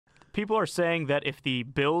People are saying that if the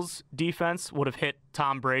Bills' defense would have hit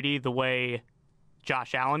Tom Brady the way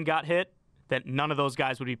Josh Allen got hit, that none of those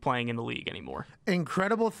guys would be playing in the league anymore.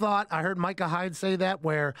 Incredible thought. I heard Micah Hyde say that,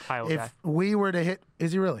 where Iowa if guy. we were to hit...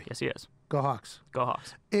 Is he really? Yes, he is. Go Hawks. Go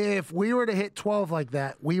Hawks. If we were to hit 12 like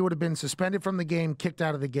that, we would have been suspended from the game, kicked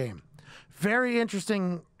out of the game. Very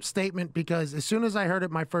interesting statement, because as soon as I heard it,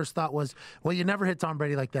 my first thought was, well, you never hit Tom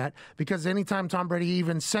Brady like that, because anytime Tom Brady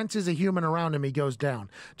even senses a human around him, he goes down.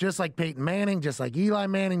 Just like Peyton Manning, just like Eli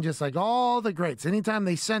Manning, just like all the greats. Anytime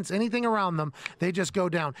they sense anything around them, they just go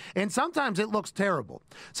down. And sometimes it looks terrible.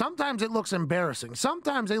 Sometimes it looks embarrassing.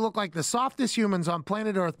 Sometimes they look like the softest humans on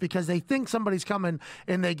planet Earth because they think somebody's coming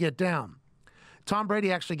and they get down. Tom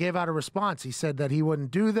Brady actually gave out a response. He said that he wouldn't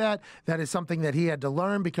do that. That is something that he had to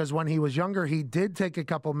learn, because when he was younger, he did take a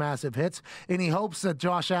couple massive hits, and he hopes that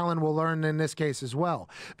Josh Allen will learn in this case as well.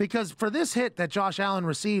 Because for this hit that Josh Allen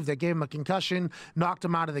received that gave him a concussion, knocked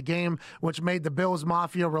him out of the game, which made the Bills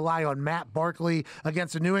Mafia rely on Matt Barkley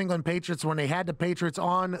against the New England Patriots when they had the Patriots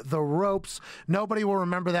on the ropes. Nobody will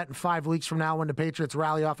remember that in 5 weeks from now when the Patriots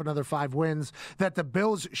rally off another 5 wins, that the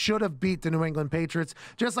Bills should have beat the New England Patriots,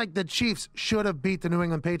 just like the Chiefs should have beat the New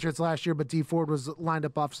England Patriots last year, but Dee Ford was lined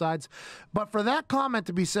up offsides. But for that comment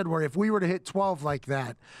to be said, where if we were to hit 12 like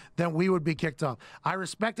that, then we would be kicked off. I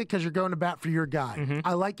respect it, because you're going to bat for your guy. Mm-hmm.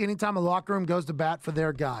 I like anytime a locker room goes to bat for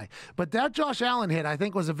their guy. But that Josh Allen hit, I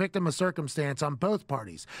think, was a victim of circumstance on both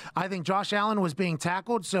parties. I think Josh Allen was being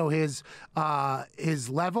tackled, so his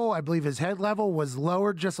level, I believe his head level, was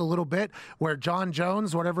lowered just a little bit, where John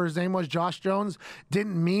Jones, whatever his name was, Josh Jones,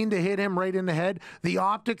 didn't mean to hit him right in the head. The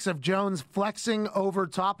optics of Jones flexing over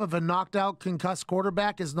top of a knocked out, concussed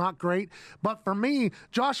quarterback is not great. But for me,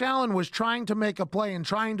 Josh Allen was trying to make a play and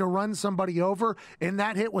trying to run somebody over, and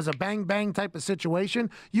that hit was a bang-bang type of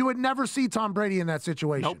situation. You would never see Tom Brady in that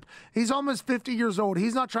situation. Nope. He's almost 50 years old.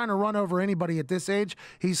 He's not trying to run over anybody at this age.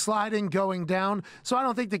 He's sliding, going down. So I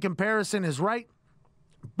don't think the comparison is right.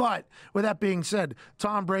 But with that being said,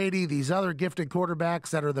 Tom Brady, these other gifted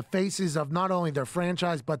quarterbacks that are the faces of not only their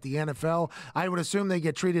franchise but the NFL, I would assume they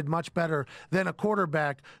get treated much better than a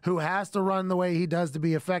quarterback who has to run the way he does to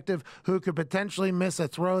be effective, who could potentially miss a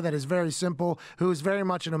throw that is very simple, who is very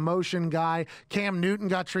much an emotion guy. Cam Newton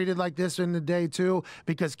got treated like this in the day too,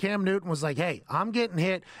 because Cam Newton was like, hey, I'm getting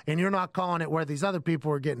hit and you're not calling it, where these other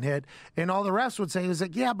people are getting hit. And all the rest would say is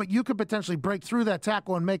like, yeah, but you could potentially break through that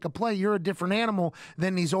tackle and make a play. You're a different animal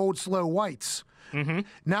than these old slow whites. Mm-hmm.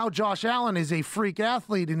 Now Josh Allen is a freak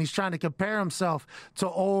athlete, and he's trying to compare himself to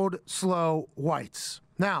old slow whites.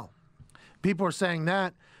 Now, people are saying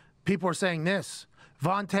that. People are saying this.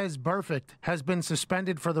 Vontaze Burfict has been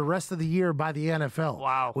suspended for the rest of the year by the NFL.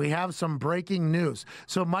 Wow. We have some breaking news.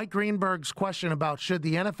 So Mike Greenberg's question about should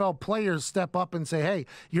the NFL players step up and say, hey,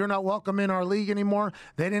 you're not welcome in our league anymore,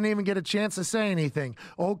 they didn't even get a chance to say anything.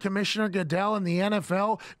 Old Commissioner Goodell in the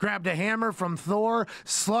NFL grabbed a hammer from Thor,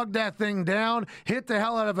 slugged that thing down, hit the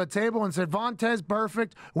hell out of a table and said, Vontaze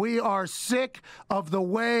Burfict, we are sick of the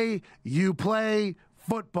way you play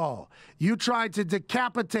football. You tried to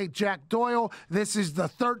decapitate Jack Doyle. This is the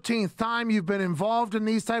 13th time you've been involved in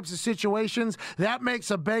these types of situations. That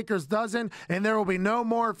makes a baker's dozen, and there will be no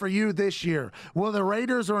more for you this year. Will the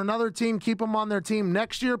Raiders or another team keep him on their team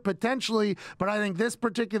next year? Potentially, but I think this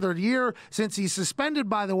particular year, since he's suspended,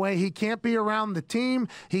 by the way, he can't be around the team.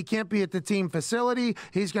 He can't be at the team facility.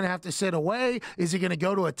 He's going to have to sit away. Is he going to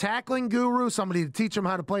go to a tackling guru, somebody to teach him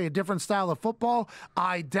how to play a different style of football?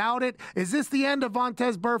 I doubt it. Is this the end of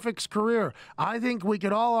Vontaze Burfict's career? I think we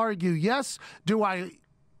could all argue yes. Do I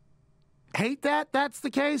hate that that's the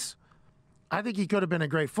case? I think he could have been a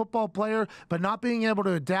great football player, but not being able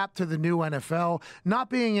to adapt to the new NFL, not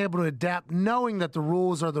being able to adapt knowing that the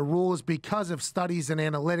rules are the rules because of studies and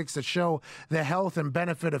analytics that show the health and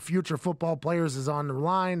benefit of future football players is on the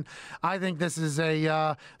line. I think this is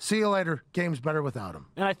a see you later, game's better without him.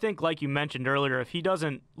 And I think, like you mentioned earlier, if he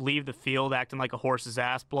doesn't leave the field acting like a horse's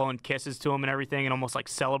ass, blowing kisses to him and everything and almost like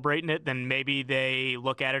celebrating it, then maybe they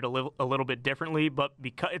look at it a little bit differently. But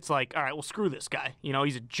because it's like, all right, well, screw this guy. You know,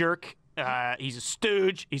 he's a jerk. He's a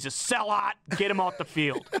stooge. He's a sellout. Get him off the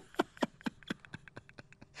field.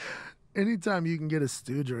 Anytime you can get a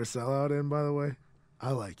stooge or a sellout in, by the way,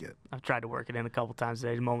 I like it. I've tried to work it in a couple times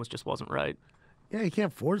today. The moments just wasn't right. Yeah, you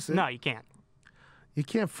can't force it. No, you can't. You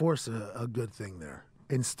can't force a good thing there.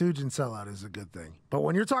 And stooge and sellout is a good thing. But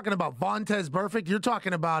when you're talking about Vontaze Burfict, you're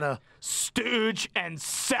talking about a stooge and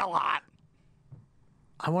sellout.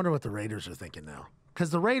 I wonder what the Raiders are thinking now.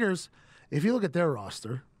 Because the Raiders, if you look at their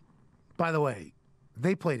roster, by the way,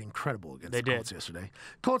 They played incredible against the Colts did. yesterday.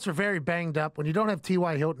 Colts are very banged up. When you don't have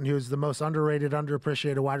T.Y. Hilton, who's the most underrated,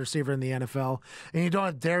 underappreciated wide receiver in the NFL, and you don't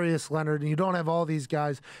have Darius Leonard, and you don't have all these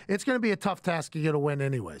guys, it's going to be a tough task to get a win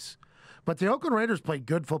anyways. But the Oakland Raiders played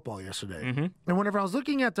good football yesterday. And whenever I was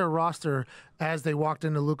looking at their roster as they walked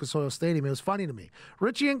into Lucas Oil Stadium, it was funny to me.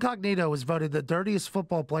 Richie Incognito was voted the dirtiest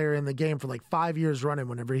football player in the game for like 5 years running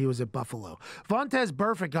whenever he was at Buffalo. Vontaze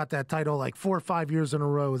Burfict got that title like 4 or 5 years in a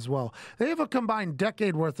row as well. They have a combined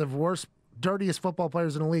decade worth of worst, dirtiest football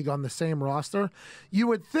players in the league on the same roster. You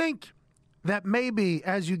would think that maybe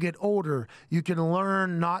as you get older, you can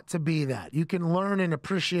learn not to be that. You can learn and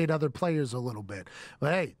appreciate other players a little bit.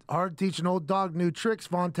 But hey, hard to teach an old dog new tricks.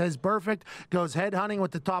 Vontaze Burfict goes head hunting with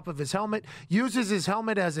the top of his helmet, uses his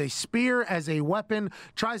helmet as a spear, as a weapon,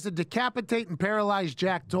 tries to decapitate and paralyze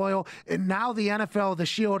Jack Doyle. And now the NFL, the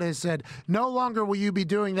Shield, has said, no longer will you be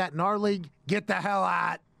doing that in our league. Get the hell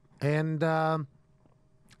out. And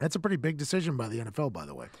that's a pretty big decision by the NFL, by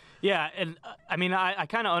the way. Yeah, and I mean, I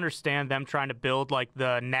kind of understand them trying to build like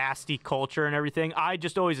the nasty culture and everything. I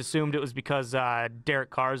just always assumed it was because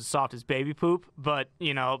Derek Carr is soft as baby poop, but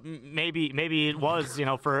you know, maybe it was, you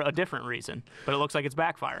know, for a different reason. But it looks like it's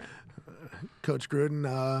backfiring. Coach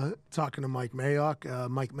Gruden talking to Mike Mayock.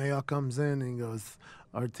 Mike Mayock comes in and he goes,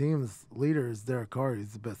 "Our team's leader is Derek Carr.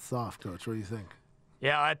 He's the best soft coach. What do you think?"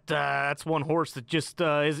 Yeah, that's one horse that just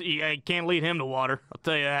I can't lead him to water. I'll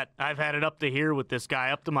tell you that. I've had it up to here with this guy,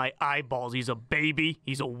 up to my eyeballs. He's a baby.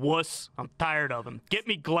 He's a wuss. I'm tired of him. Get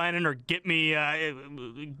me Glennon or get me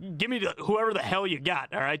whoever the hell you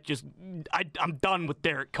got. All right, I'm done with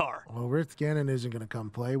Derek Carr. Well, Rich Gannon isn't going to come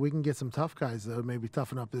play. We can get some tough guys though. Maybe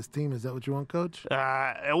toughen up this team. Is that what you want, Coach?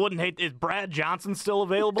 I wouldn't hate. Is Brad Johnson still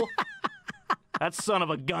available? That son of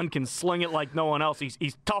a gun can sling it like no one else.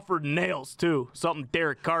 He's tougher than nails, too. Something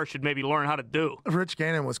Derek Carr should maybe learn how to do. Rich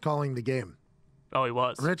Gannon was calling the game. Oh, he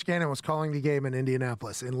was. Rich Gannon was calling the game in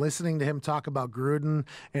Indianapolis, and listening to him talk about Gruden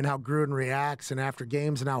and how Gruden reacts and after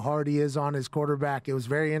games and how hard he is on his quarterback, it was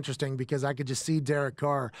very interesting because I could just see Derek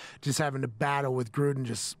Carr just having to battle with Gruden,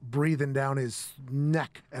 just breathing down his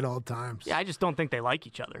neck at all times. Yeah, I just don't think they like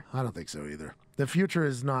each other. I don't think so either. The future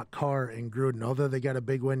is not Carr and Gruden, although they got a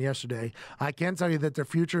big win yesterday. I can tell you that their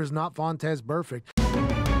future is not Vontaze Burfict.